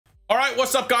All right,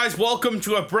 what's up, guys? Welcome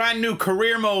to a brand new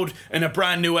career mode in a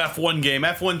brand new F1 game.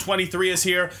 F1 23 is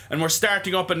here, and we're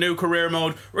starting up a new career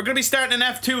mode. We're going to be starting in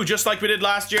F2 just like we did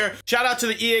last year. Shout out to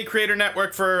the EA Creator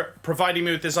Network for providing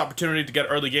me with this opportunity to get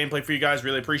early gameplay for you guys.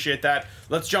 Really appreciate that.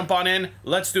 Let's jump on in.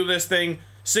 Let's do this thing.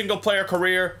 Single player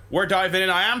career, we're diving in.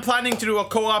 I am planning to do a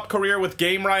co-op career with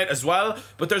Game Riot as well,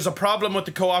 but there's a problem with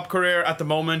the co-op career at the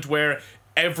moment where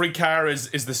every car is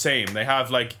the same. They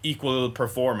have like equal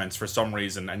performance for some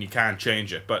reason, and you can't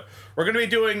change it. But we're gonna be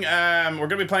doing we're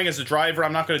gonna be playing as a driver.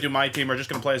 I'm not gonna do my team, we're just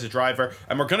gonna play as a driver,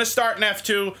 and we're gonna start in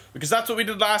F2 because that's what we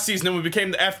did last season, and we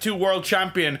became the F2 world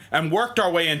champion and worked our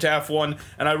way into F1,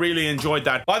 and I really enjoyed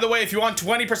that. By the way, if you want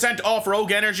 20% off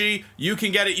Rogue Energy, you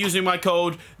can get it using my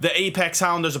code the Apex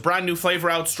Hound. There's a brand new flavor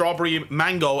out, strawberry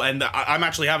mango, and I'm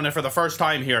actually having it for the first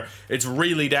time here. It's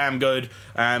really damn good.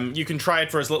 You can try it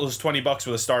for as little as 20 bucks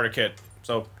with a starter kit,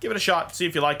 so give it a shot, see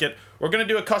if you like it. We're gonna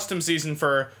do a custom season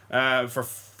for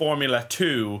Formula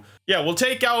 2. Yeah, we'll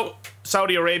take out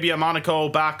Saudi Arabia, Monaco,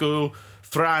 Baku,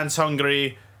 France,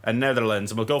 Hungary, and Netherlands,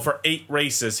 and we'll go for 8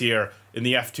 races here in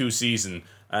the F2 season.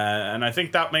 And I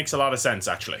think that makes a lot of sense,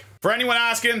 actually. For anyone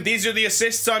asking, these are the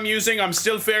assists I'm using. I'm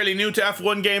still fairly new to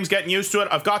F1 games, getting used to it.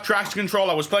 I've got traction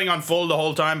control. I was playing on full the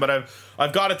whole time, but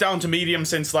I've got it down to medium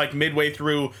since like midway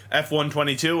through F1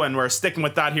 22, and we're sticking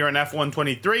with that here in F1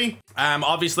 23.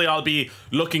 Obviously, I'll be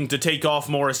looking to take off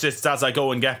more assists as I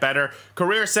go and get better.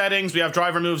 Career settings, we have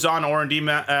driver moves on, R&D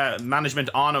management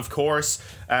on, of course.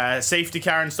 Safety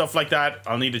car and stuff like that.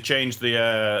 I'll need to change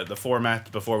the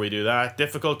format before we do that.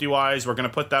 Difficulty-wise, we're going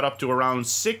to put that up to around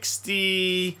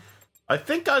 60... I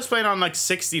think I was playing on like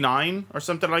 69 or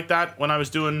something like that when I was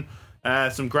doing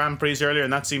some Grand Prix earlier,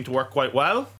 and that seemed to work quite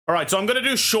well. All right, so I'm going to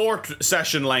do short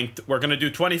session length. We're going to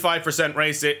do 25%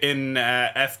 race in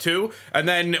F2, and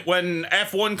then when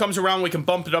F1 comes around, we can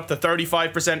bump it up to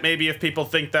 35% maybe if people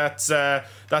think that's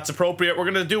appropriate. We're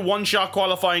going to do one-shot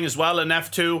qualifying as well in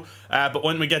F2, but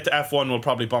when we get to F1, we'll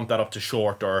probably bump that up to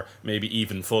short or maybe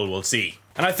even full. We'll see.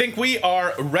 And I think we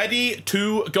are ready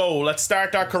to go. Let's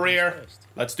start our career.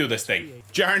 Let's do this thing.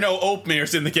 Jarno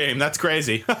Oatmere's in the game. That's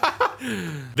crazy.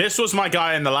 This was my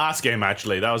guy in the last game,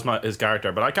 actually. That was his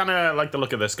character. But I kind of like the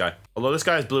look of this guy. Although this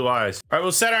guy has blue eyes. All right,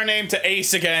 we'll set our name to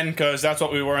Ace again, because that's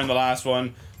what we were in the last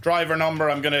one. Driver number,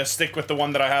 I'm going to stick with the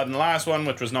one that I had in the last one,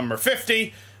 which was number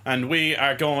 50. And we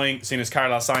are going, seeing as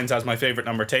Carlos Sainz has my favorite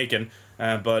number taken.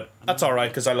 But that's all right,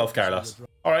 because I love Carlos.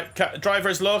 All right,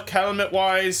 driver's look,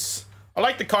 helmet-wise. I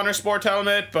like the Connor Sport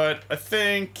helmet, but I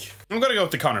think I'm gonna go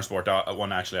with the Connor Sport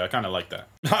one, actually. I kind of like that.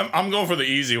 I'm going for the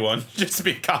easy one, just to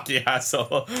be cocky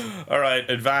asshole. All right,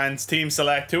 advanced, team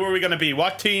select. Who are we gonna be?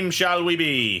 What team shall we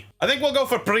be? I think we'll go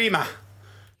for Prima.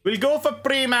 We'll go for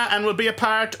Prima, and we'll be a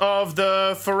part of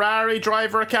the Ferrari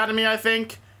Driver Academy, I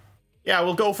think. Yeah,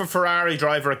 we'll go for Ferrari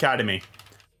Driver Academy.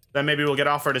 Then maybe we'll get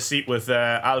offered a seat with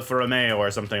Alfa Romeo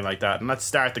or something like that, and let's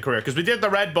start the career. Because we did the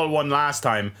Red Bull one last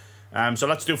time. So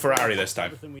let's do Ferrari this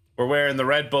time. We're wearing the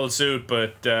Red Bull suit,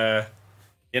 but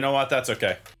you know what? That's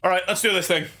okay. All right, let's do this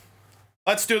thing.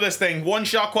 Let's do this thing.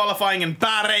 One-shot qualifying in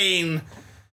Bahrain.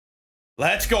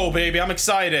 Let's go, baby. I'm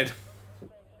excited.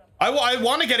 I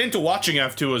want to get into watching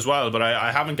F2 as well, but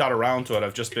I haven't got around to it.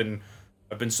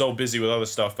 I've been so busy with other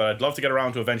stuff, but I'd love to get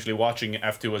around to eventually watching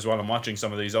F2 as well and watching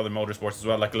some of these other motorsports as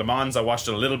well. Like Le Mans, I watched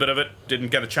a little bit of it.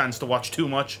 Didn't get a chance to watch too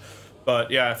much.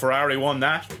 But yeah, Ferrari won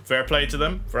that. Fair play to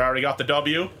them. Ferrari got the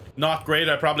W. Not great.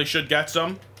 I probably should get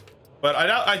some. But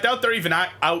I doubt they're even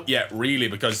out yet, really,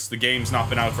 because the game's not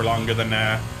been out for longer than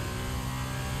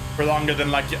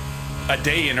like a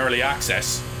day in early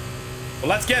access. Well,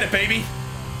 let's get it, baby.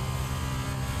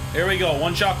 Here we go.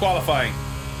 One-shot qualifying.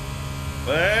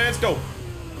 Let's go.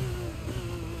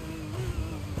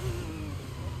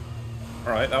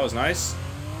 All right, that was nice.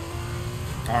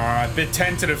 A bit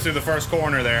tentative through the first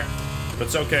corner there. But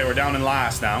it's okay, we're down in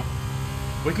last now.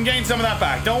 We can gain some of that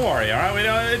back, don't worry,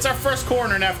 alright? It's our first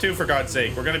corner in F2, for God's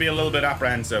sake. We're going to be a little bit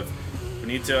apprehensive. We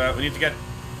need to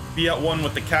be at one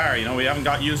with the car, you know? We haven't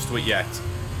got used to it yet. It's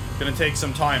going to take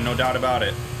some time, no doubt about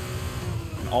it.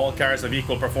 And all cars have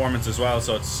equal performance as well,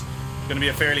 so it's going to be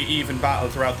a fairly even battle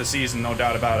throughout the season, no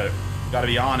doubt about it. Got to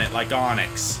be on it like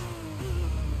Onyx.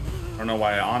 I don't know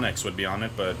why Onyx would be on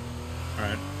it, but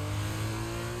alright.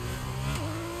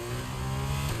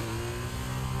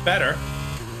 Better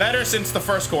since the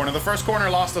first corner. The first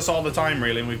corner lost us all the time,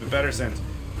 really, and we've been better since.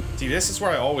 See, this is where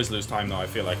I always lose time, though, I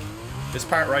feel like. This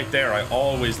part right there, I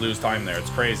always lose time there. It's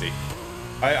crazy.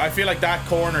 I feel like that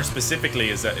corner specifically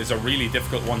is a really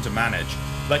difficult one to manage.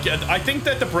 Like, I think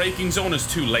that the braking zone is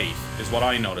too late, is what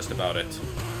I noticed about it.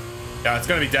 Yeah, it's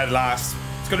going to be dead last.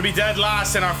 It's going to be dead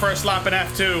last in our first lap in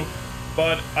F2.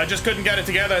 but I just couldn't get it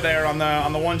together there on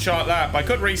the one-shot lap. I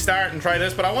could restart and try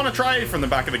this, but I want to try it from the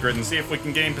back of the grid and see if we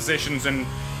can gain positions and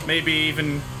maybe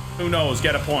even, who knows,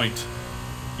 get a point.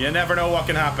 You never know what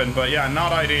can happen, but yeah,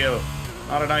 not ideal.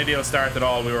 Not an ideal start at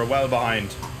all. We were well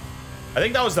behind. I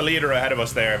think that was the leader ahead of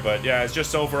us there, but yeah, it's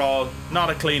just overall not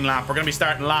a clean lap. We're going to be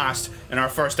starting last in our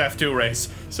first F2 race.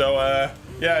 So,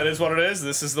 yeah, it is what it is.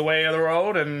 This is the way of the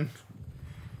road, and...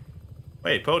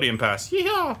 Wait, podium pass.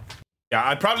 Yeah. Yeah,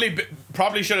 I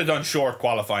probably should have done short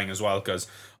qualifying as well, because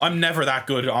I'm never that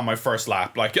good on my first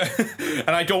lap. Like, and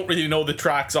I don't really know the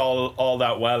tracks all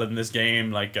that well in this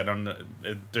game. Like, I don't...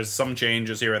 there's some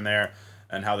changes here and there,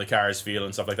 and how the cars feel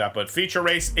and stuff like that. But feature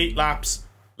race, 8 laps.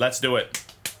 Let's do it.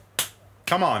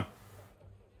 Come on.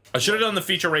 I should have done the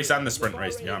feature race and the sprint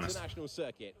race, to be honest.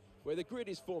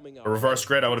 A reverse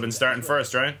grid, I would have been starting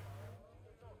first, right?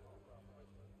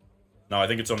 No, I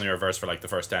think it's only reverse for like the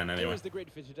first 10 anyway.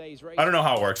 I don't know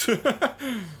how it works.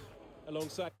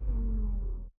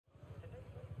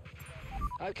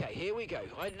 Okay, here we go.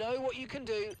 I know what you can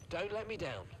do. Don't let me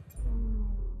down.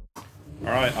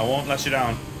 Alright, I won't let you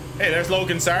down. Hey, there's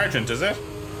Logan Sargent, is it?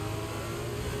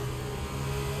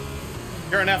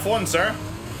 You're an F1, sir.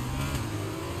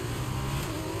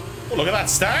 Oh, look at that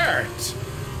start.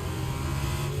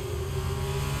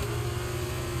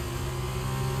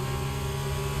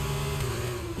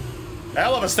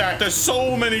 Hell of a start. There's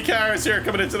so many cars here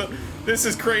coming into the... This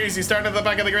is crazy. Starting at the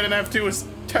back of the grid in F2 is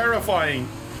terrifying.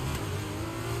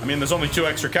 I mean, there's only 2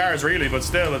 extra cars, really, but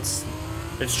still, it's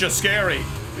just scary.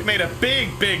 We made a big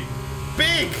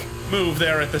move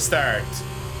there at the start.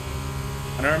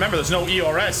 And I remember there's no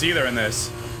ERS either in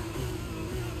this.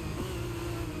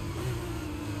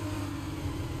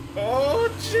 Oh,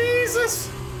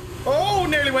 Jesus. Oh,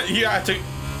 nearly went... He had to...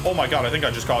 Oh, my God. I think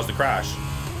I just caused a crash.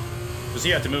 Because he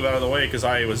had to move out of the way because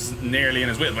I was nearly in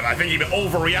his way. But I think he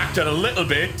overreacted a little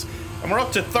bit. And we're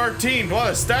up to 13th.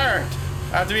 What a start.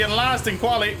 I have to be in last in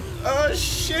quali. Oh,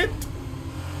 shit.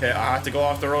 Okay, I had to go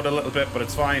off the road a little bit, but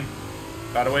it's fine.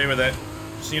 Got away with it.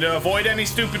 Just need to avoid any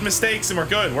stupid mistakes and we're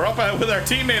good. We're up with our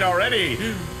teammate already,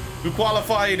 who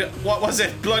qualified, what was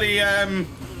it, bloody, I'm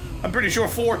pretty sure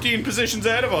 14 positions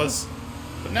ahead of us.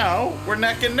 But now, we're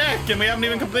neck and neck and we haven't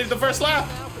even completed the first lap.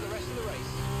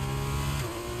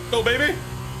 Go, baby.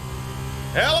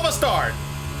 Hell of a start.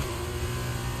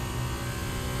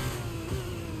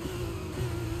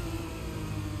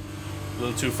 A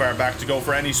little too far back to go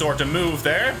for any sort of move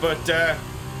there, but,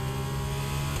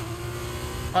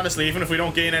 honestly, even if we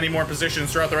don't gain any more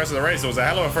positions throughout the rest of the race, it was a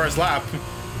hell of a first lap.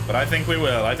 But I think we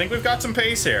will. I think we've got some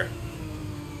pace here.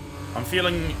 I'm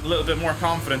feeling a little bit more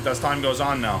confident as time goes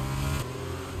on now.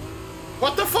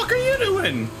 What the fuck are you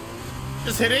doing?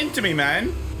 Just hit into me,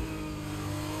 man.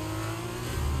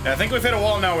 Yeah, I think we've hit a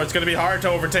wall now where it's going to be hard to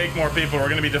overtake more people. We're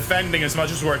going to be defending as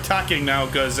much as we're attacking now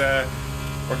because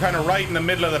we're kind of right in the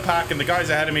middle of the pack and the guys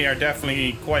ahead of me are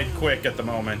definitely quite quick at the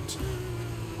moment.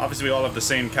 Obviously, we all have the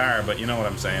same car, but you know what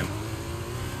I'm saying.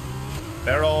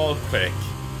 They're all quick.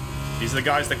 These are the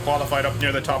guys that qualified up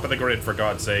near the top of the grid, for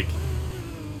God's sake.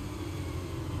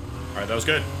 Alright, that was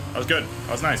good. That was good.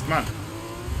 That was nice. Come on.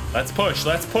 Let's push.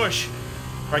 Let's push.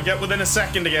 Try and get within a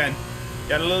second again.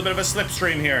 Get a little bit of a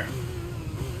slipstream here.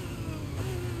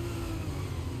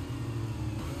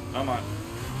 Come on.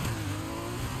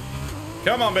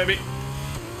 Come on, baby.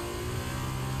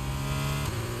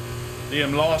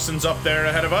 Liam Lawson's up there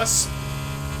ahead of us.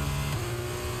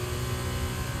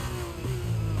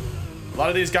 A lot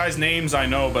of these guys' names I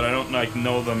know, but I don't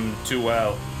know them too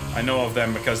well. I know of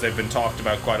them because they've been talked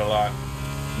about quite a lot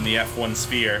in the F1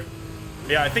 sphere.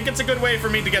 Yeah, I think it's a good way for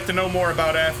me to get to know more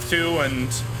about F2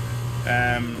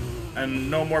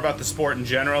 and know more about the sport in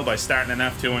general by starting in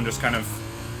F2 and just kind of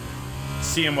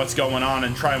seeing what's going on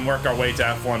and try and work our way to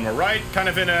F1. We're right kind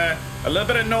of in a little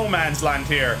bit of no man's land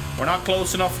here. We're not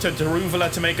close enough to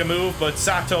Daruvula to make a move, but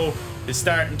Sato is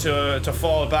starting to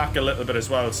fall back a little bit as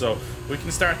well, so we can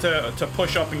start to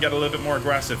push up and get a little bit more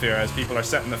aggressive here as people are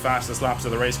setting the fastest laps of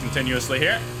the race continuously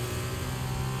here.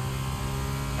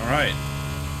 Alright.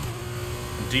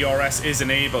 DRS is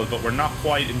enabled, but we're not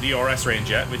quite in DRS range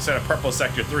yet. We set a purple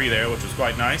sector 3 there, which was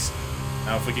quite nice.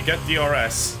 Now if we could get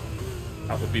DRS,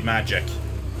 that would be magic.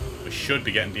 We should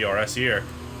be getting DRS here.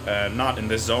 Not in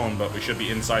this zone, but we should be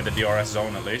inside the DRS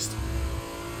zone at least.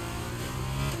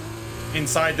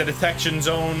 Inside the detection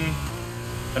zone.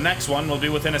 The next one will be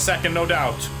within a second, no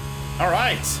doubt.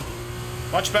 Alright.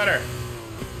 Much better.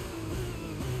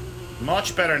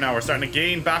 Much better now. We're starting to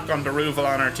gain back on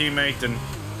Daruvula on our teammate, and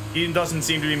he doesn't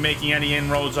seem to be making any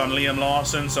inroads on Liam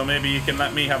Lawson, so maybe you can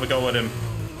let me have a go at him.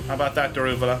 How about that,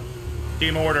 Daruvula?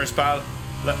 Team orders, pal.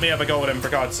 Let me have a go at him, for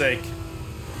God's sake.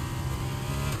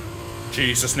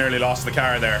 Jesus, nearly lost the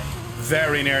car there.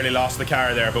 Very nearly lost the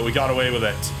car there, but we got away with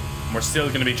it. And we're still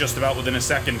going to be just about within a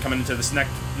second coming into this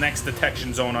next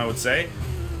detection zone, I would say.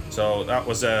 So that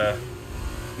was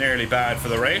nearly bad for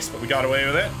the race, but we got away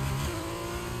with it.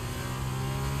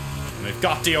 And we've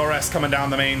got DRS coming down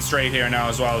the main straight here now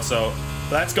as well, so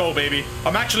let's go, baby.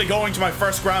 I'm actually going to my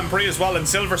first Grand Prix as well in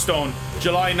Silverstone,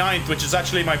 July 9th, which is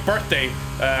actually my birthday,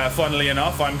 funnily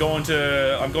enough. I'm going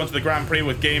to the Grand Prix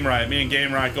with Game Riot. Me and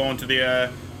Game Riot going to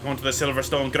the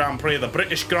Silverstone Grand Prix, the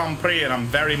British Grand Prix, and I'm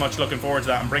very much looking forward to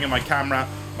that. I'm bringing my camera,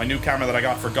 my new camera that I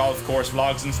got for golf course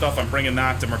vlogs and stuff. I'm bringing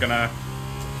that, and we're gonna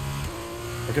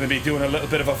be doing a little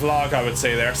bit of a vlog, I would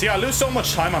say, there. See, I lose so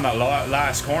much time on that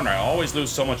last corner. I always lose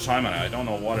so much time on it. I don't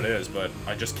know what it is, but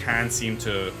I just can't seem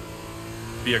to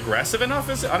be aggressive enough.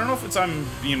 I don't know if it's I'm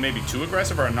being maybe too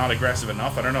aggressive or not aggressive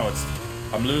enough. I don't know.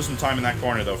 I'm losing time in that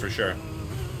corner, though, for sure.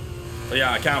 But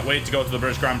yeah, I can't wait to go to the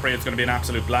British Grand Prix. It's going to be an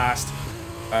absolute blast.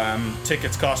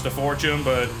 Tickets cost a fortune,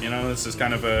 but, you know, this is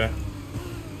kind of a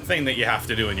thing that you have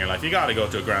to do in your life. You got to go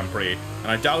to a Grand Prix,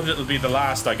 and I doubt it'll be the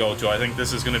last I go to. I think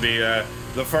this is going to be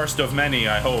the first of many,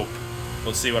 I hope.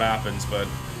 We'll see what happens, but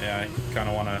yeah, I kind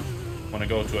of want to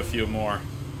go to a few more.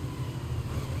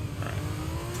 Alright,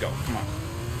 let's go. Come on.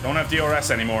 Don't have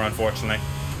DRS anymore, unfortunately.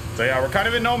 So yeah, we're kind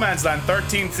of in no man's land.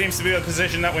 13th seems to be a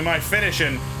position that we might finish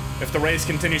in if the race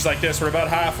continues like this. We're about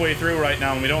halfway through right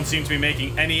now, and we don't seem to be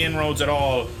making any inroads at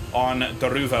all on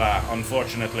Daruvalla,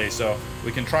 unfortunately. So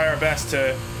we can try our best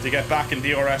to get back in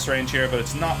DRS range here, but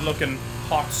it's not looking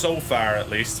hot so far,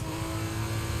 at least.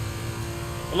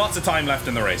 But lots of time left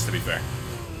in the race, to be fair.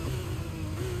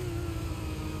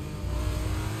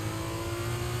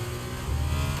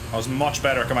 I was much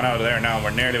better coming out of there now.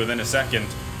 We're nearly within a second.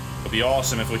 It would be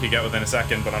awesome if we could get within a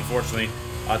second, but unfortunately,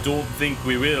 I don't think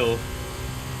we will.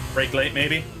 Brake late,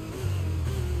 maybe?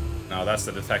 No, that's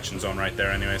the detection zone right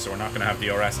there anyway, so we're not going to have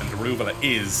DRS, and Daruvalla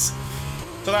is.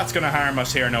 So that's going to harm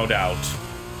us here, no doubt.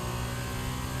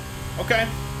 Okay,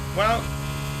 well,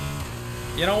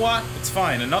 you know what? It's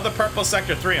fine. Another purple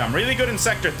Sector 3. I'm really good in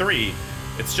Sector 3.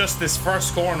 It's just this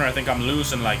first corner, I think I'm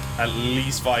losing like at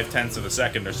least 5/10 of a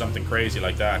second or something crazy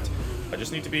like that. I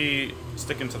just need to be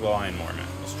sticking to the line more, man.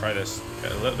 Let's try this.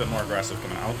 Get a little bit more aggressive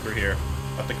coming out through here.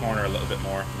 Cut the corner a little bit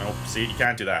more. Nope, see, you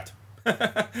can't do that.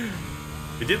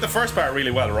 We did the first part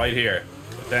really well right here,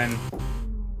 but then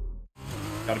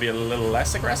gotta be a little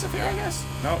less aggressive here, I guess.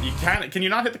 No, you can't. Can you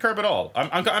not hit the curb at all?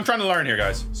 I'm trying to learn here,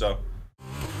 guys. So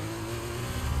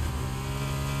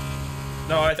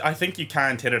no, I think you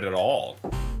can't hit it at all,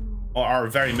 or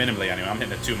very minimally anyway. I'm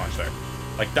hitting it too much there,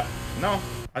 like that. No,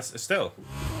 still.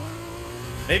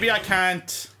 Maybe I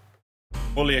can't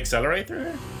fully accelerate through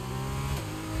here.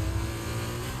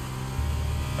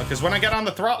 Because when I get on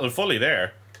the throttle fully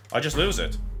there, I just lose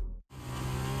it.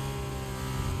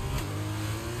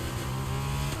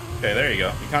 Okay, there you go.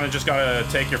 You kind of just gotta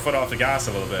take your foot off the gas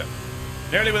a little bit.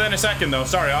 Nearly within a second, though.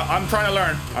 Sorry, I'm trying to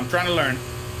learn. I'm trying to learn.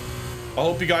 I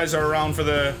hope you guys are around for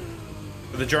the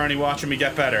journey, watching me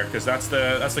get better, because that's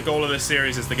the goal of this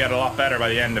series, is to get a lot better by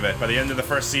the end of it. By the end of the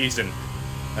first season,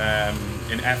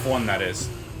 in F1, that is.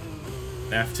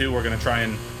 In F2, we're gonna try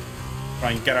and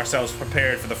get ourselves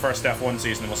prepared for the first F1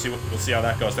 season, and we'll see how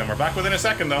that goes. Then we're back within a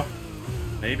second, though.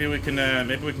 Maybe we can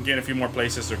gain a few more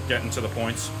places or get into the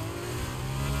points.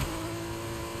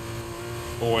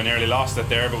 Oh, I nearly lost it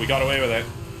there, but we got away with it.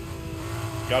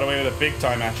 Got away with it big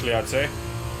time, actually, I'd say.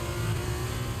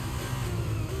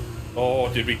 Oh,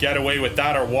 did we get away with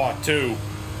that or what, too?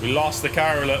 We lost the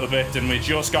car a little bit, and we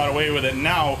just got away with it.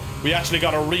 Now, we actually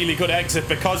got a really good exit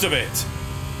because of it.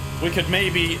 We could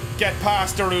maybe get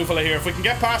past Daruvalla here. If we can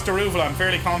get past Daruvalla, I'm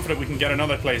fairly confident we can get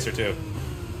another place or two.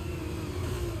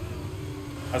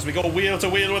 As we go wheel to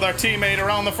wheel with our teammate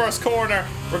around the first corner.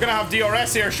 We're going to have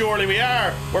DRS here, surely we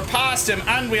are. We're past him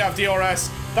and we have DRS.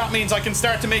 That means I can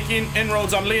start to make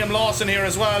inroads on Liam Lawson here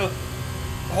as well.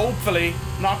 Hopefully,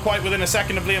 not quite within a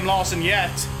second of Liam Lawson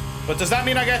yet. But does that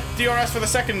mean I get DRS for the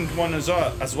second one as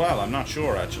well? I'm not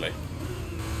sure, actually.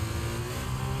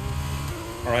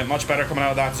 Alright, much better coming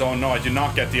out of that zone. No, I do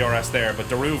not get DRS there, but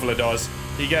Daruvalla does.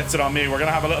 He gets it on me. We're going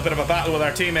to have a little bit of a battle with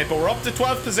our teammate, but we're up to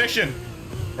 12th position.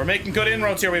 We're making good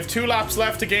inroads here. We have 2 laps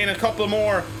left to gain a couple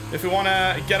more if we want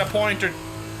to get a point. Or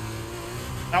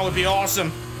that would be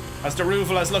awesome. As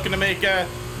Daruvalla is looking to make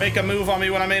a move on me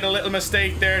when I made a little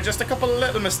mistake there. Just a couple of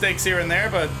little mistakes here and there,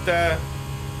 but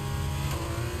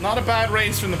not a bad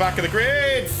race from the back of the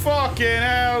grid. Fucking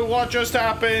hell, what just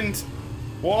happened?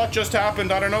 What just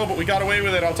happened? I don't know, but we got away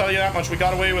with it. I'll tell you that much. We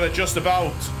got away with it just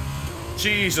about.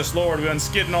 Jesus Lord, we went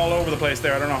skidding all over the place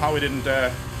there. I don't know how we didn't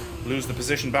lose the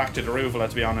position back to Daruvalla,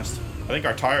 to be honest. I think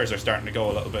our tires are starting to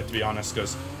go a little bit, to be honest,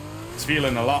 because It's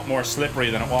feeling a lot more slippery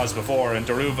than it was before, and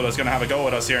Deruval is going to have a go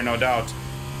at us here, no doubt.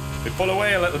 We pull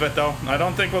away a little bit, though. I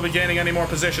don't think we'll be gaining any more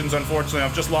positions, unfortunately.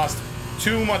 I've just lost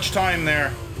too much time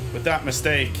there with that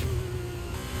mistake.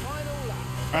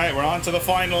 Alright, we're on to the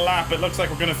final lap. It looks like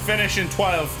we're going to finish in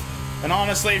 12th. And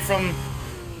honestly, from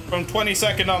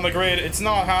 22nd on the grid, it's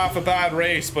not half a bad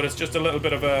race, but it's just a little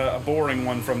bit of a boring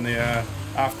one from the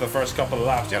after the first couple of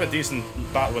laps. We had a decent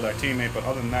battle with our teammate, but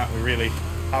other than that, we really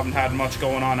haven't had much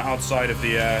going on outside of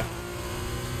the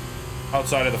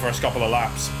first couple of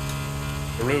laps.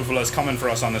 The Deruval is coming for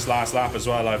us on this last lap as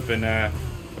well. I've been a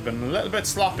little bit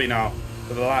sloppy now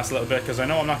for the last little bit because I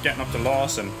know I'm not getting up to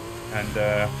Lawson, and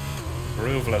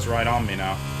Deruval is right on me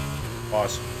now.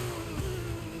 Pause.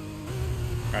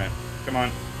 Right, come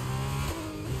on.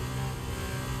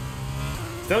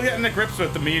 Still getting the grips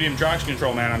with the medium traction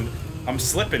control, man. I'm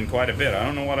slipping quite a bit. I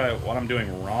don't know what I'm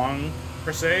doing wrong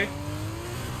per se.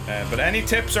 But any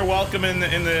tips are welcome in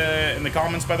the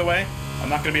comments, by the way. I'm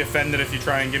not gonna be offended if you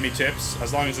try and give me tips,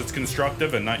 as long as it's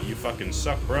constructive and not "you fucking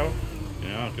suck, bro." You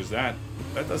know, because that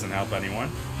doesn't help anyone.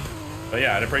 But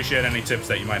yeah, I'd appreciate any tips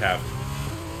that you might have.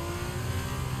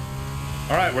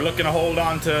 All right, we're looking to hold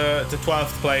on to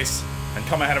 12th place and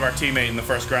come ahead of our teammate in the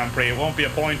first Grand Prix. It won't be a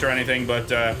point or anything,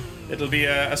 but it'll be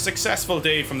a successful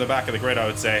day from the back of the grid, I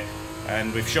would say.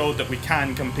 And we've showed that we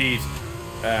can compete.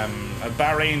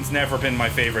 Bahrain's never been my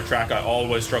favorite track. I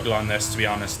always struggle on this, to be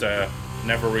honest.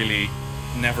 Never really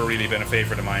been a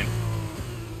favorite of mine.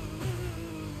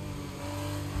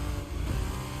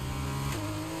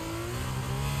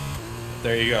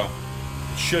 There you go.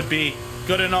 Should be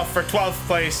good enough for 12th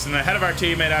place and ahead of our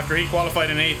teammate after he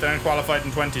qualified in 8th and qualified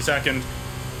in 22nd.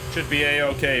 Should be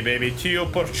a-okay, baby. Tio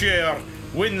Pourchaire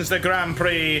wins the Grand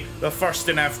Prix, the first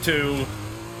in F2,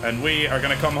 and we are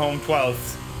going to come home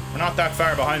 12th. We're not that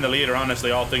far behind the leader,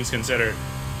 honestly, all things considered,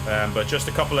 but just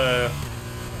a couple of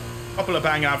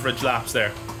bang average laps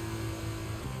there.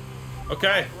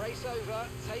 Okay. Race over.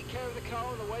 Take care of the car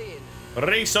on the way in.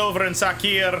 Race over in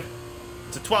Sakir.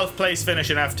 It's a 12th place finish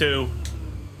in F2,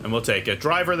 and we'll take it.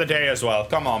 Driver of the day as well.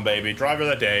 Come on, baby. Driver of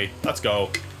the day. Let's go.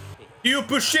 Tio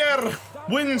Pourchaire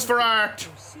wins for Art.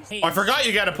 Oh, I forgot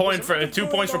you get a point for 2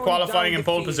 points for qualifying in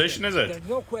pole position, is it?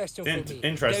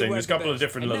 Interesting. There's a couple of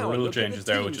different little rule changes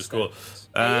there, which is cool.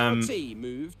 And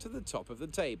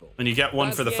you get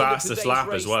one for the fastest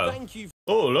lap as well.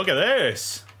 Oh, look at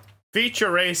this.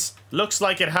 Feature race looks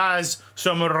like it has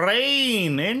some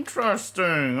rain.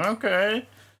 Interesting. Okay.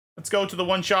 Let's go to the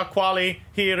one-shot quali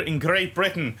here in Great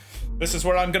Britain. This is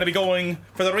where I'm going to be going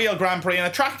for the real Grand Prix, and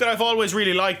a track that I've always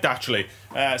really liked, actually.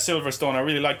 Silverstone. I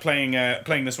really like playing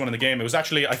this one in the game. It was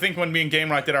actually, I think when me and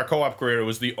Game Right did our co-op career, it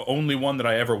was the only one that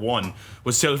I ever won,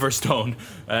 was Silverstone.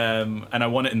 And I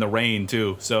won it in the rain,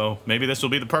 too. So maybe this will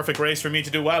be the perfect race for me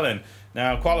to do well in.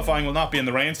 Now, qualifying will not be in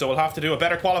the rain, so we'll have to do a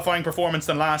better qualifying performance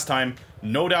than last time.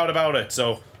 No doubt about it.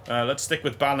 So let's stick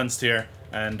with balanced here,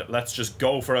 and let's just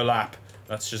go for a lap.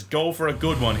 Let's just go for a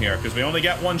good one here, because we only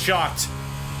get one shot.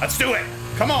 Let's do it.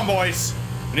 Come on, boys.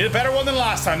 We need a better one than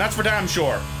last time, that's for damn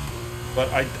sure.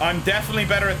 But I'm definitely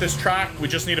better at this track. We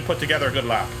just need to put together a good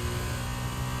lap.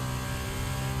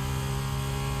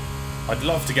 I'd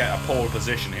love to get a pole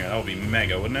position here. That would be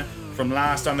mega, wouldn't it? From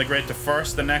last on the grid to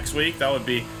first the next week, that would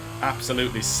be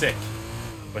absolutely sick.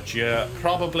 But you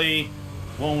probably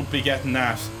won't be getting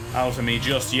that out of me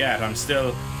just yet. I'm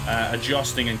still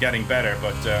adjusting and getting better,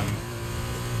 but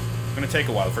it's going to take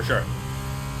a while for sure.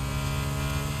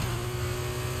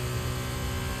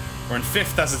 We're in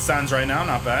 5th as it stands right now,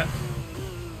 not bad.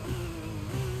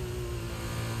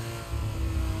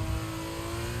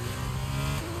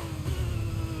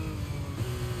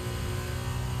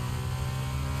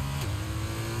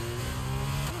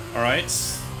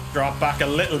 Alright, drop back a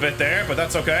little bit there, but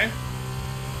that's okay.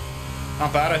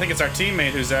 Not bad. I think it's our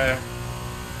teammate who's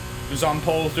on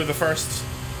pole through the first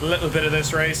little bit of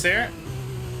this race here.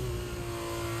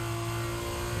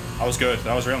 That was good.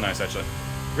 That was real nice, actually.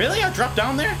 Really? I dropped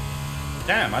down there?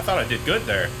 Damn, I thought I did good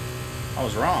there. I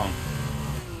was wrong.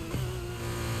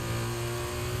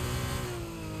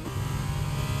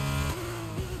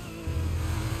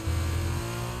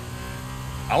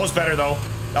 That was better, though.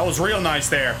 That was real nice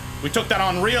there. We took that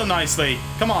on real nicely.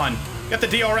 Come on, get the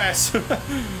DRS.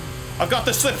 I've got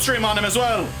the slipstream on him as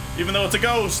well, even though it's a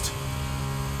ghost.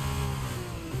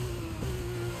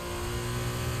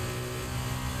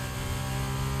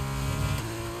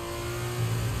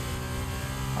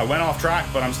 I went off track,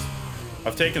 but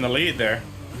I've taken the lead there.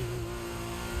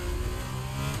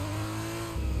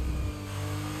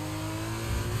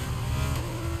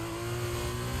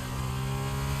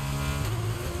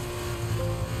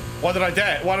 What did I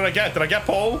get? What did I get? Did I get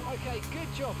pole? Okay, good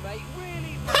job, mate.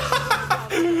 Really.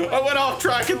 I went off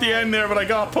track at the end there, but I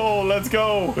got pole. Let's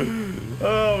go.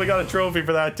 Oh, we got a trophy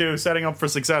for that too. Setting up for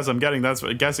success. I'm guessing that's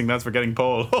for getting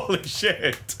pole. Holy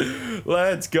shit.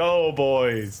 Let's go,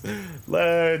 boys.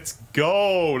 Let's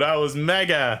go. That was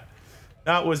mega.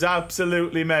 That was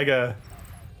absolutely mega.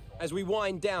 As we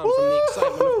wind down from the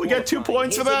excitement of we get 2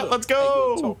 points for that. Let's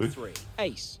go. Top 3.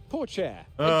 Ace, poor chair,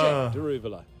 and Jet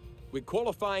Deruvula. With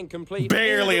qualifying complete.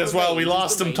 Barely as well. We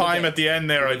lost some time at the end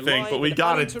there, I think, but we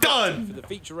got it done. For the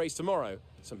feature race tomorrow,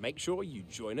 so make sure you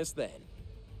join us then.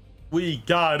 We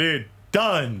got it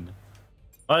done.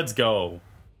 Let's go.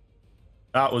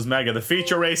 That was mega. The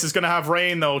feature race is going to have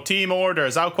rain, though. Team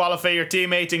orders. Out-qualify your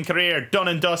teammate in career. Done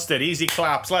and dusted. Easy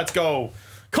claps. Let's go.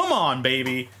 Come on,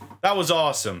 baby. That was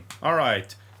awesome. All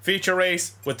right. Feature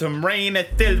race with some rain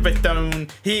at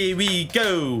Silverstone. Here we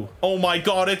go. Oh my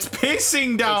god, it's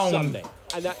pissing down. It's Sunday,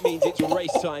 and that means it's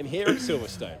race time here at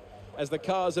Silverstone. As the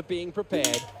cars are being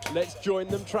prepared, let's join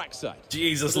them trackside.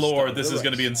 Jesus Lord, this is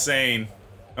going to be insane.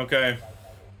 Okay.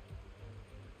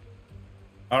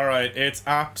 All right, it's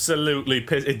absolutely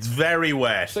it's very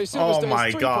wet. So oh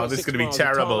my god, this is going to be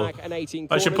terrible.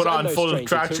 I should put on full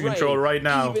traction control right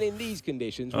now. Even in these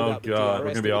conditions, oh god, we're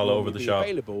going to be all over the shop.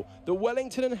 The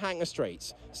Wellington and Hangar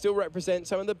Straights still represent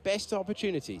some of the best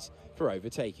opportunities for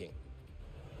overtaking.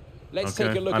 Let's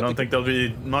take a look. I don't think there'll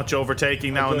be much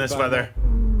overtaking now in this weather.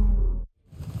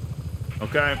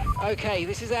 Okay. Okay,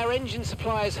 this is our engine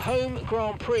supplier's home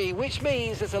Grand Prix, which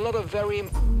means there's a lot of very...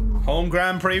 Home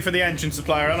Grand Prix for the engine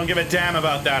supplier. I don't give a damn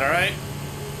about that, alright?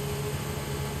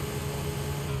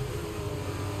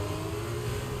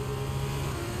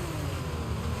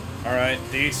 Alright,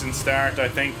 decent start, I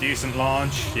think. Decent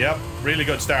launch. Yep, really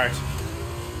good start.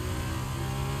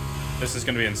 This is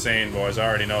going to be insane, boys. I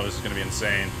already know this is going to be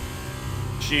insane.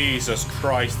 Jesus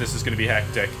Christ, this is going to be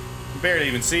hectic. I can barely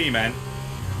even see, man.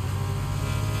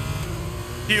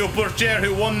 Theo Burcher,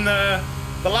 who won the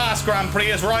last Grand Prix,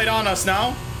 is right on us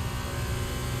now.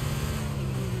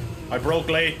 I broke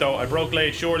late, though. I broke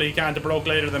late. Surely he can't have broke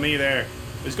later than me there.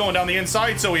 He's going down the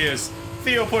inside, so he is.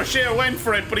 Theo Burcher went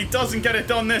for it, but he doesn't get it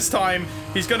done this time.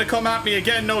 He's going to come at me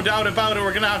again, no doubt about it.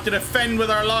 We're going to have to defend with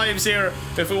our lives here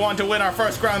if we want to win our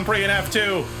first Grand Prix in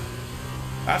F2.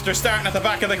 After starting at the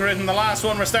back of the grid in the last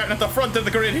one, we're starting at the front of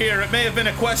the grid here. It may have been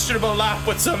a questionable lap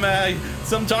with some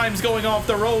times going off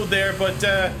the road there, but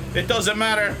it doesn't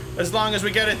matter as long as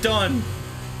we get it done.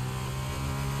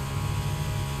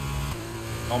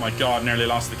 Oh my god, nearly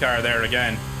lost the car there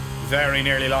again. Very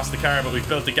nearly lost the car, but we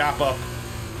built a gap up.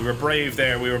 We were brave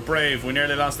there. We were brave. We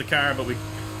nearly lost the car, but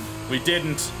we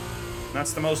didn't.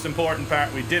 That's the most important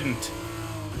part. We didn't.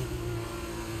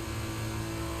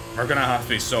 We're gonna have to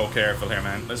be so careful here,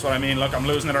 man. That's what I mean. Look, I'm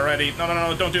losing it already. No, no,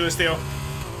 no, don't do this, Theo.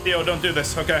 Theo, don't do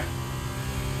this. Okay.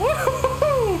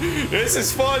 Woohoo! This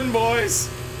is fun, boys.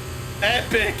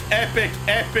 Epic, epic,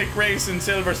 epic race in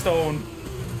Silverstone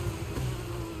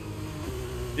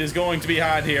is going to be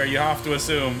had here, you have to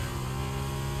assume.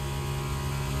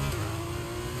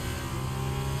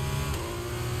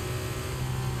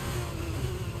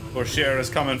 Burcher is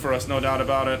coming for us, no doubt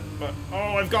about it. But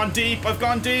oh, I've gone deep. I've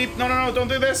gone deep. No, no, no, don't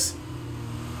do this.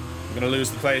 I'm gonna lose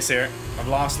the place here. I've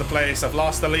lost the place. I've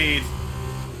lost the lead.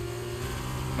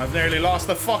 I've nearly lost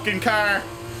the fucking car.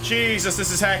 Jesus,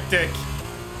 this is hectic.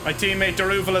 My teammate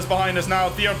Deruvula is behind us now.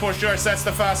 Theo Burcher sets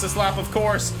the fastest lap, of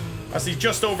course, as he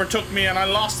just overtook me, and I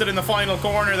lost it in the final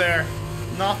corner there.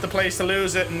 Not the place to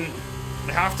lose it, and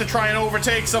I have to try and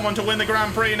overtake someone to win the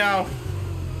Grand Prix now.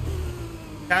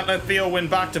 Can't let Theo win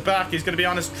back-to-back. He's going to be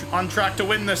on track to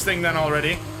win this thing then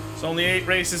already. There's only 8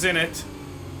 races in it.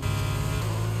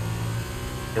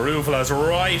 Deruvala's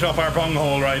right up our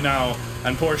bunghole right now,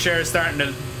 and Burcher is starting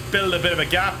to build a bit of a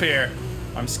gap here.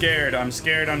 I'm scared, I'm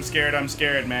scared, I'm scared, I'm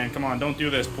scared, man. Come on, don't do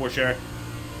this, Burcher.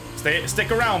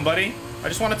 Stick around, buddy. I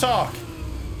just want to talk.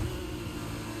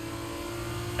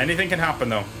 Anything can happen,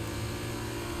 though.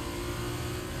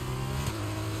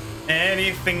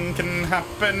 Anything can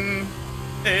happen.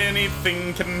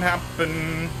 Anything can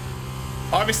happen.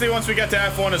 Obviously, once we get to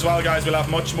F1 as well, guys, we'll have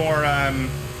much more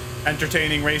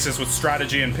entertaining races with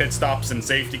strategy and pit stops and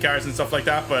safety cars and stuff like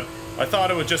that. But I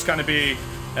thought it would just kind of be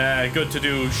good to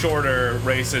do shorter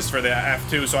races for the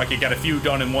F2 so I could get a few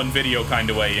done in one video kind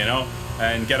of way, you know,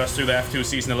 and get us through the F2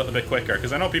 season a little bit quicker,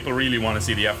 because I know people really want to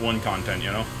see the F1 content,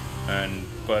 you know.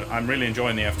 But I'm really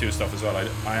enjoying the F2 stuff as well.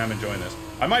 I am enjoying this.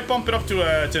 I might bump it up to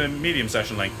a medium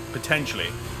session length, potentially.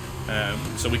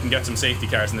 So we can get some safety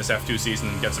cars in this F2 season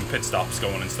and get some pit stops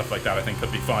going and stuff like that. I think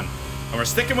could be fun. And we're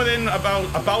sticking within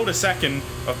about a second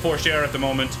of Burcher at the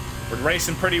moment. We're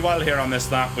racing pretty well here on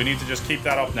this lap. We need to just keep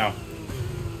that up now.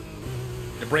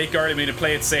 brake early. We need to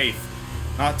play it safe.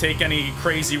 Not take any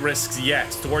crazy risks yet.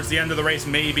 Towards the end of the race,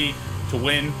 maybe to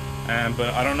win.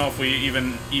 But I don't know if we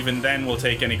even then will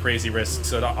take any crazy risks.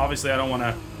 So obviously I don't want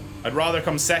to... I'd rather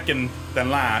come second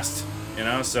than last, you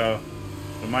know, so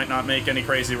we might not make any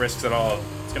crazy risks at all.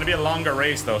 It's going to be a longer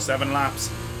race, though. 7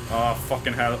 laps. Oh,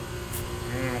 fucking hell.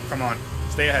 Come on.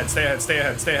 Stay ahead, stay ahead, stay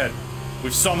ahead, stay ahead.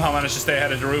 We've somehow managed to stay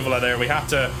ahead of Daruvula there. We have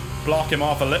to block him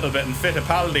off a little bit, and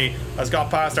Fittipaldi has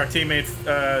got past our teammate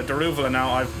Daruvula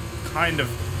now. I've kind of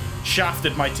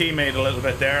shafted my teammate a little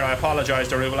bit there. I apologize,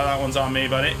 Daruvula. That one's on me,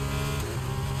 buddy.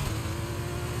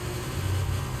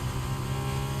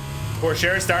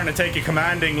 Pourchaire's starting to take a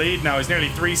commanding lead now. He's nearly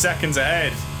 3 seconds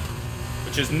ahead,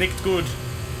 which is nicked good.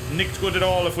 Nicked good at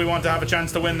all if we want to have a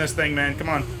chance to win this thing, man. Come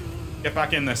on. Get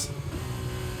back in this.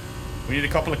 We need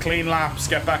a couple of clean laps.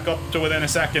 Get back up to within a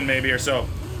second, maybe, or so.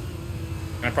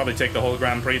 I'd probably take the whole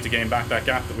Grand Prix to gain back that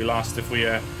gap that we lost if we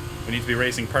need to be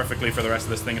racing perfectly for the rest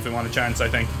of this thing if we want a chance, I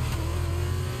think.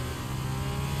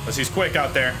 Because he's quick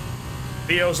out there.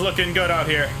 Theo's looking good out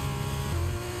here.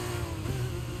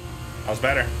 That was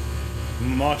better.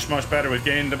 Much, much better. We've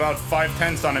gained about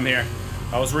 5/10 on him here.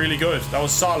 That was really good. That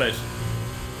was solid.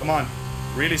 Come on.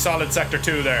 Really solid Sector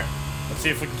 2 there. Let's see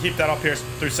if we can keep that up here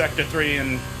through Sector 3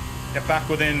 and get back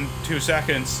within 2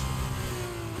 seconds.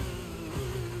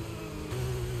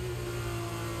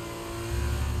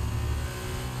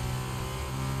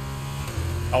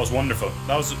 That was wonderful.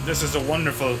 This is a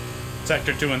wonderful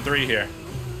Sector 2 and 3 here.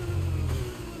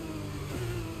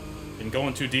 Been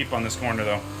going too deep on this corner,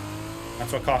 though.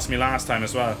 That's what cost me last time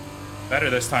as well. Better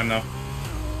this time, though.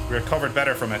 We recovered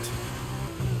better from it.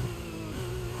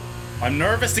 I'm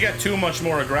nervous to get too much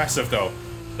more aggressive, though.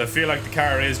 I feel like the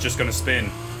car is just going to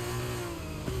spin.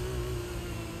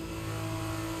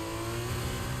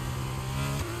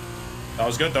 That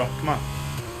was good, though. Come on.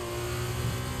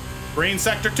 Green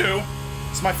Sector 2.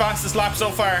 It's my fastest lap so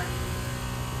far.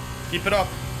 Keep it up.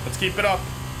 Let's keep it up.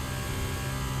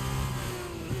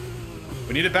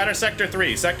 We need a better Sector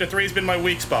 3. Sector 3 has been my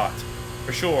weak spot,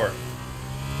 for sure.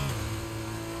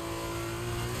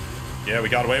 Yeah, we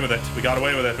got away with it. We got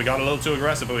away with it. We got a little too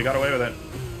aggressive, but we got away with it.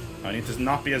 I need to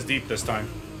not be as deep this time.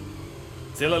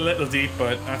 Still a little deep,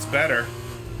 but that's better.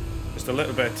 Just a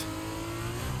little bit.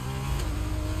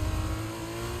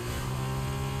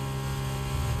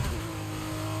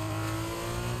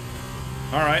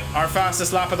 Alright, our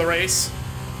fastest lap of the race.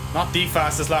 Not the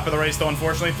fastest lap of the race, though,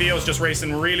 unfortunately. Theo's just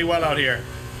racing really well out here.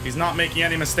 He's not making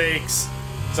any mistakes.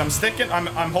 So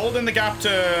I'm holding the gap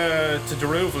to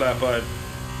Daruvula, but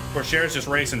Pourchaire's just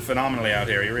racing phenomenally out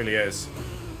here. He really is.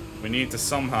 We need to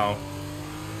somehow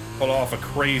pull off a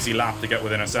crazy lap to get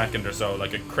within a second or so.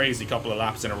 Like a crazy couple of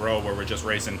laps in a row where we're just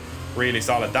racing really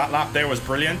solid. That lap there was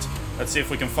brilliant. Let's see if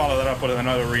we can follow that up with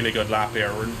another really good lap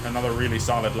here. Another really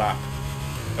solid lap.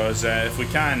 Because if we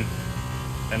can,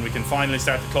 then we can finally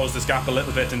start to close this gap a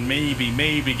little bit and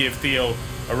maybe give Theo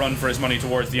a run for his money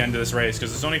towards the end of this race.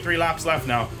 Because there's only 3 laps left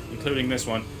now, including this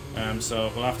one.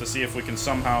 So we'll have to see if we can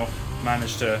somehow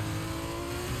manage to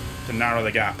narrow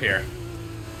the gap here.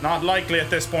 Not likely at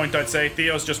this point, I'd say.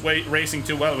 Theo's just racing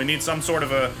too well. We need some sort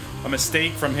of a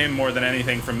mistake from him more than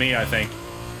anything from me, I think.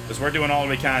 Because we're doing all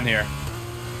we can here.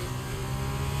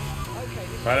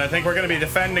 Right, I think we're going to be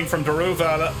defending from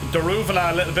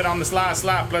Daruvula a little bit on this last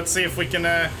lap. Let's see if we can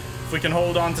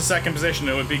hold on to second position.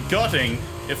 It would be gutting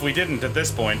if we didn't at this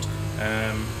point.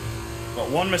 But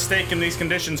one mistake in these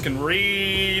conditions can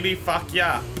really fuck you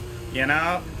up, you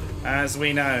know, as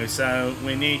we know. So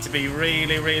we need to be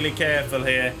really, really careful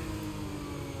here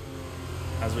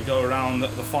as we go around the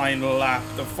final lap,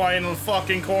 the final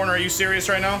fucking corner. Are you serious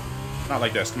right now? Not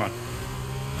like this. Come on.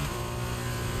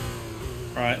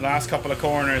 Alright, last couple of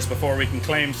corners before we can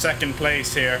claim second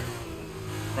place here.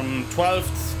 From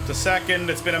 12th to 2nd,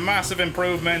 it's been a massive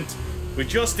improvement. We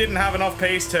just didn't have enough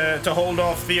pace to hold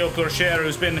off Theo Pourchaire,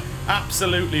 who's been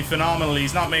absolutely phenomenal.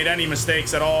 He's not made any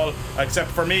mistakes at all, except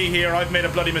for me here. I've made a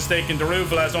bloody mistake, and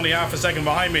Daruvula is only half a second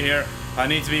behind me here. I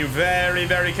need to be very,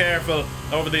 very careful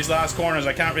over these last corners.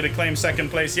 I can't really claim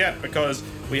second place yet because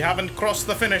we haven't crossed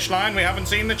the finish line. We haven't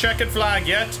seen the checkered flag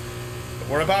yet, but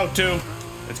we're about to.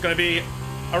 It's going to be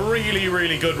a really,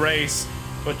 really good race,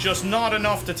 but just not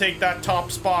enough to take that top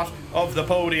spot of the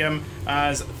podium,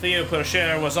 as Theo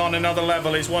Pourchaire was on another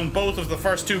level. He's won both of the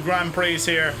first 2 Grand Prix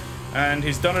here, and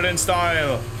he's done it in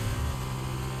style.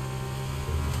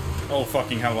 Oh,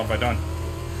 fucking hell, what have I done?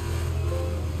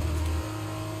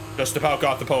 Just about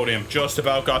got the podium. Just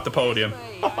about got the podium.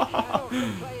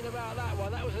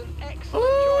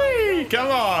 Ooh,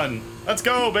 come on. Let's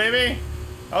go, baby.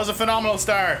 That was a phenomenal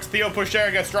start. Theo Pourchaire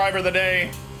gets driver of the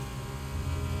day.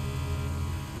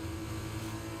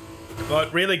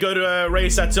 But really good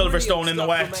race at Silverstone in the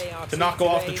wet. To not go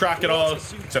off the track at all,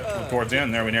 except towards the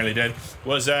end there we nearly did.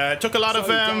 Was took a lot of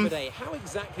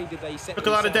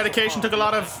dedication, took a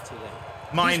lot of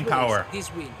mind power.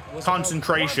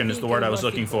 Concentration is the word I was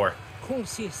looking for.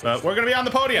 But we're going to be on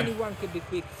the podium.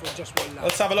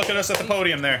 Let's have a look at us at the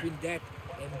podium there.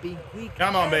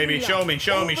 Come on, baby. Show me,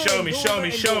 show me, show me, show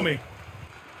me, show me.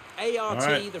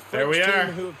 Alright, there we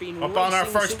are, up on our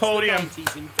first podium.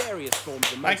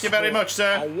 Thank you very much,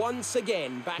 sir.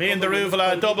 Me and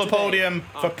Daruvula, double podium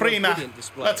for Prima.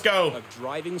 Let's go.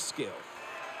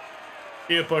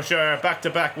 You pusher,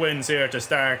 back-to-back wins here to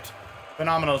start.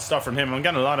 Phenomenal stuff from him. I'm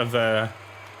getting a lot of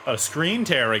screen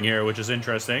tearing here, which is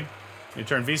interesting. You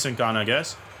turn VSync on, I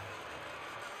guess.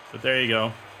 But there you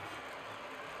go.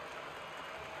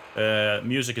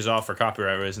 Music is off for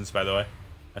copyright reasons, by the way.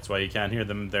 That's why you can't hear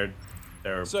them. They're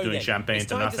doing champagne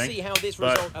to nothing.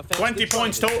 But 20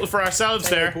 points total for ourselves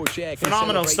there.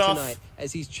 Phenomenal stuff.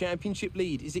 As his championship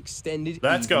lead is extended.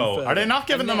 Let's go. Are they not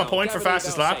giving them a point for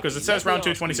fastest lap? Because it says round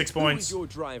 2, 26 points.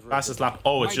 Fastest lap.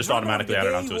 Oh, it's just automatically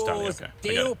added onto his tally. Okay. I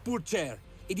get it.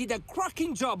 He did a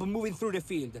cracking job moving through the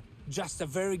field. Just a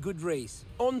very good race.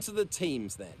 On to the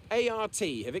teams then. ART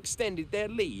have extended their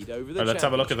lead over the Let's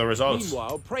have a look at the results.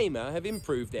 Meanwhile, Prema have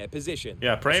improved their position.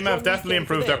 Yeah, Prema have definitely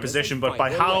improved their position, but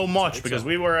by how much? Because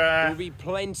we were... There'll be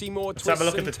plenty more let's have a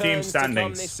look at the team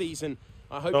standings. This season.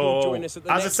 I hope you'll join us at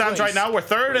the as it stands right now, we're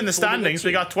third in the standings.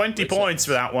 We got 20 points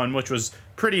for that one, which was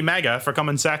pretty mega for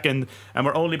coming second. And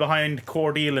we're only behind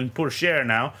Cordial and Pourchaire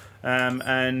now.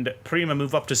 And Prima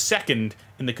move up to second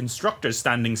in the constructors'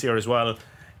 standings here as well.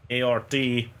 ART,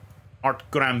 Art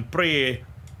Grand Prix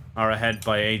are ahead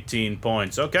by 18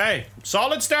 points. Okay,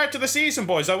 solid start to the season,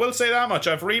 boys. I will say that much.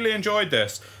 I've really enjoyed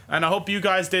this, and I hope you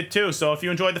guys did too. So if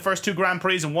you enjoyed the first 2 Grand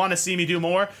Prix and want to see me do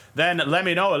more, then let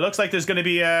me know. It looks like there's going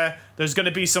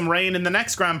to be some rain in the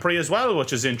next Grand Prix as well,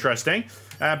 which is interesting.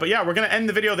 But yeah, we're going to end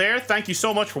the video there. Thank you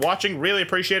so much for watching. Really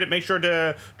appreciate it. Make sure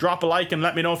to drop a like and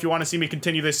let me know if you want to see me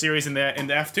continue this series in the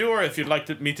F2, or if you'd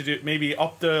like me to do maybe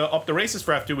up the races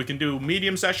for F2. We can do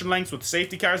medium session lengths with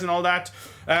safety cars and all that.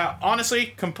 Honestly,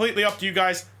 completely up to you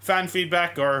guys. Fan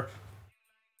feedback, or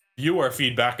viewer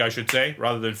feedback, I should say,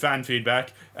 rather than fan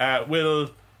feedback, will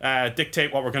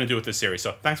dictate what we're going to do with this series.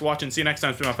 So thanks for watching. See you next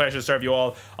time. It's been my pleasure to serve you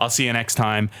all. I'll see you next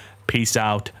time. Peace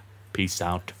out. Peace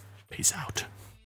out. Peace out.